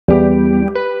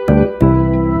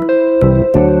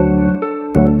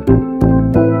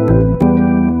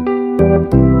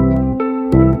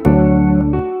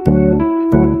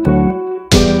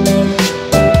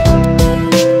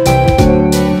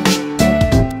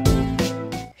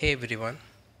Hey everyone,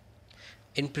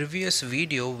 in previous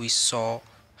video we saw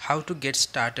how to get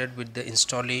started with the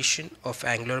installation of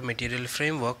Angular Material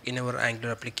Framework in our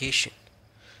Angular application,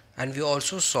 and we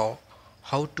also saw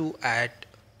how to add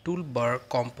toolbar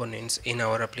components in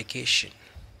our application.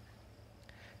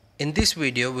 In this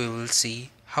video we will see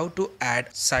how to add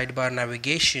sidebar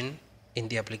navigation in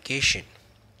the application.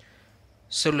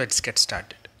 So let's get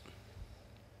started.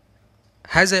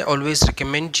 As I always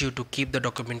recommend you to keep the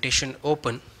documentation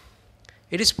open,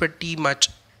 it is pretty much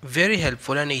very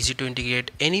helpful and easy to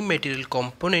integrate any material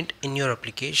component in your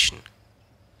application.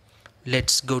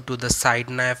 Let's go to the side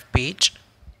nav page.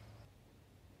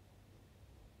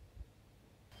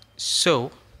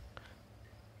 So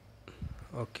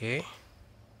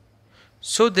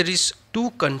there is two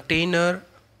container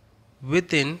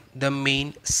within the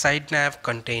main side nav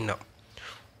container.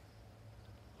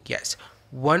 Yes,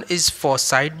 one is for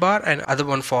sidebar and other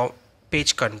one for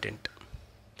page content.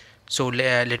 So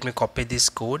let me copy this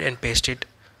code and paste it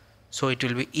so it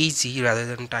will be easy rather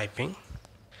than typing.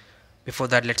 Before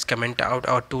that, let's comment out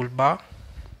our toolbar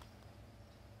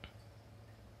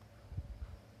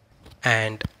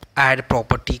and add a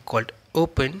property called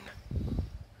open.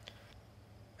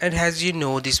 And as you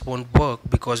know, this won't work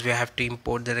because we have to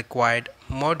import the required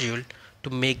module to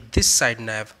make this side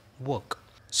nav work.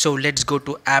 So let's go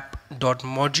to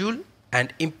app.module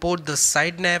and import the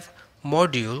side nav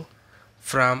module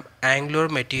from Angular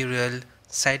Material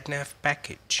side nav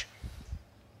package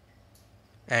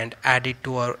and add it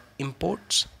to our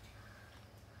imports.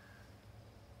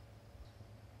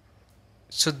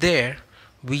 So there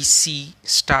we see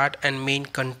start and main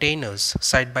containers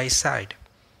side by side,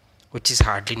 which is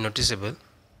hardly noticeable.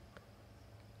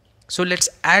 So let's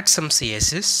add some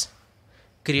CSS,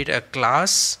 create a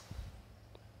class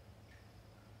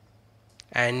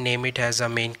and name it as a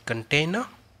main container.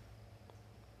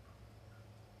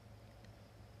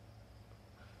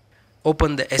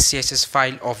 Open the SCSS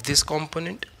file of this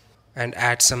component and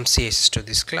add some CSS to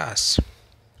this class.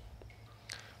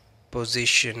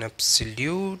 Position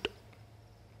absolute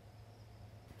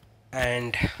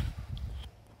and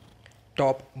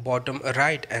top, bottom,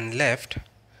 right and left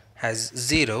has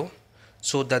 0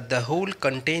 so that the whole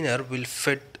container will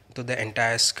fit to the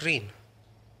entire screen.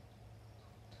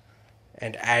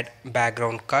 And add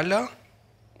background color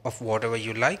of whatever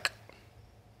you like.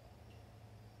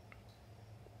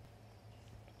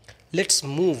 Let's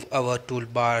move our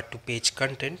toolbar to page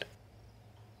content.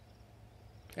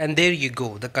 And there you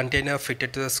go, the container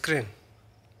fitted to the screen.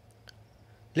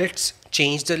 Let's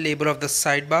change the label of the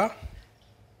sidebar.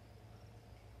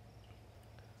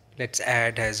 Let's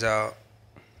add as a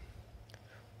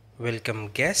welcome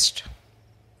guest.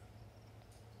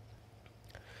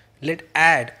 Let's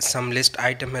add some list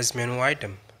item as menu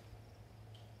item.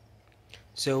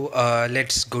 So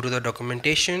let's go to the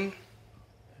documentation,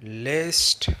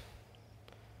 list,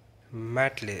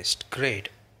 mat list, great.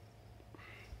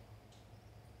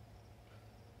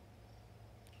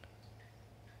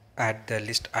 Add the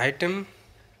list item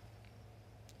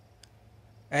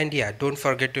and yeah, don't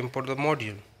forget to import the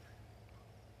module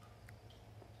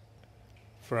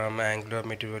from Angular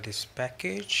Material List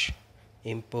package.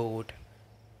 Import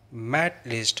mat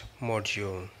list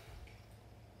module,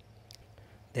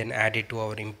 then add it to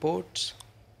our imports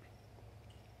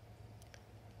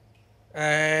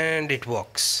and it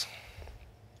works,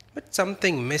 but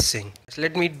something missing. So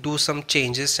let me do some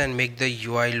changes and make the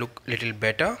UI look little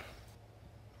better.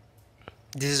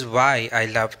 This is why I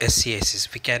love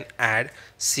SCSS. We can add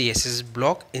CSS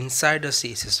block inside a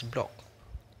CSS block.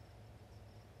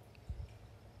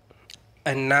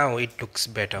 And now it looks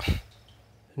better.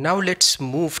 Now let's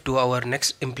move to our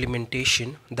next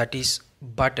implementation, that is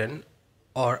button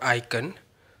or icon,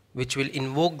 which will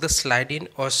invoke the slide in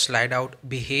or slide out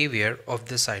behavior of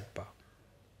the sidebar.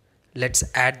 Let's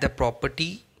add the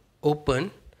property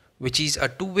open, which is a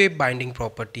two-way binding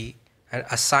property, and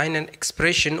assign an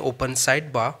expression open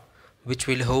sidebar which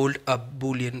will hold a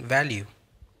boolean value.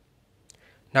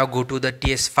 Now go to the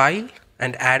TS file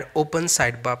and add open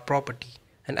sidebar property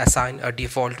and assign a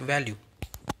default value.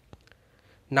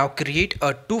 Now create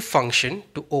a to function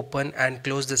to open and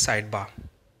close the sidebar.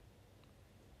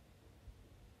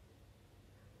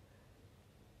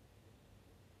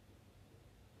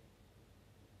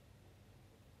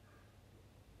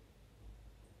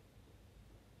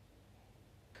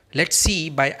 Let's see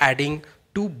by adding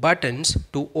two buttons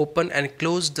to open and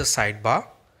close the sidebar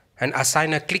and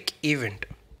assign a click event.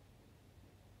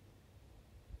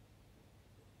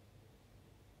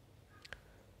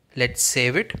 Let's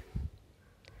save it.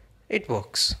 It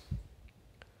works.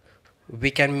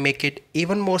 We can make it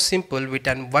even more simple with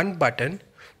one button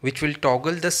which will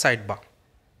toggle the sidebar.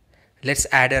 Let's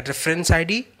add a reference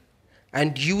ID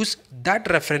and use that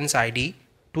reference ID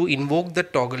to invoke the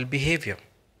toggle behavior.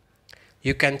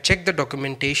 You can check the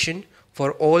documentation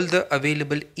for all the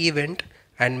available event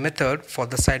and method for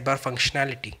the sidebar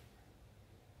functionality.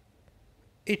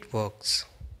 It works.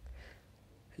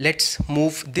 Let's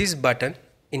move this button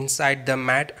inside the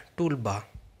mat toolbar.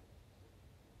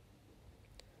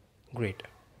 Great.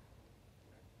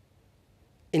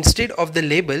 Instead of the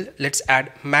label, let's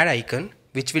add mat icon,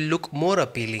 which will look more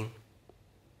appealing.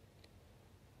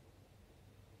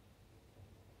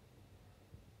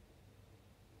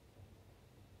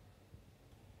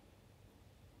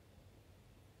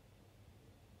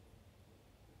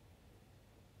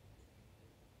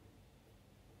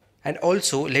 And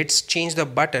also let's change the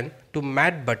button to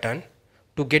mat button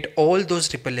to get all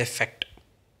those ripple effect,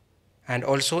 and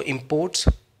also imports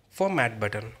for mat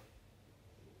button.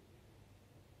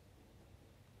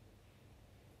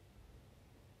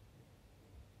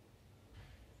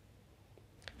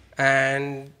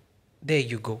 And there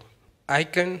you go,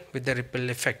 icon with the ripple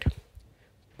effect.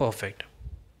 Perfect.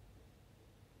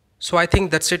 So I think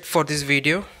that's it for this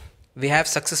video. We have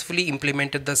successfully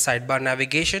implemented the sidebar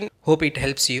navigation. Hope it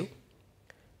helps you.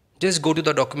 Just go to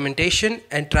the documentation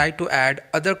and try to add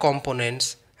other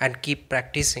components and keep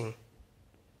practicing.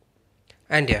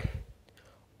 And yeah,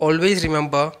 always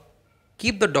remember,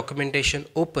 keep the documentation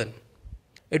open.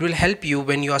 It will help you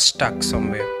when you are stuck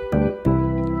somewhere.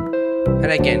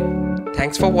 And again,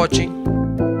 thanks for watching.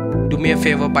 Do me a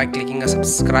favor by clicking a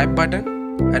subscribe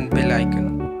button and bell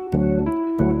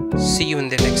icon. See you in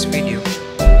the next video.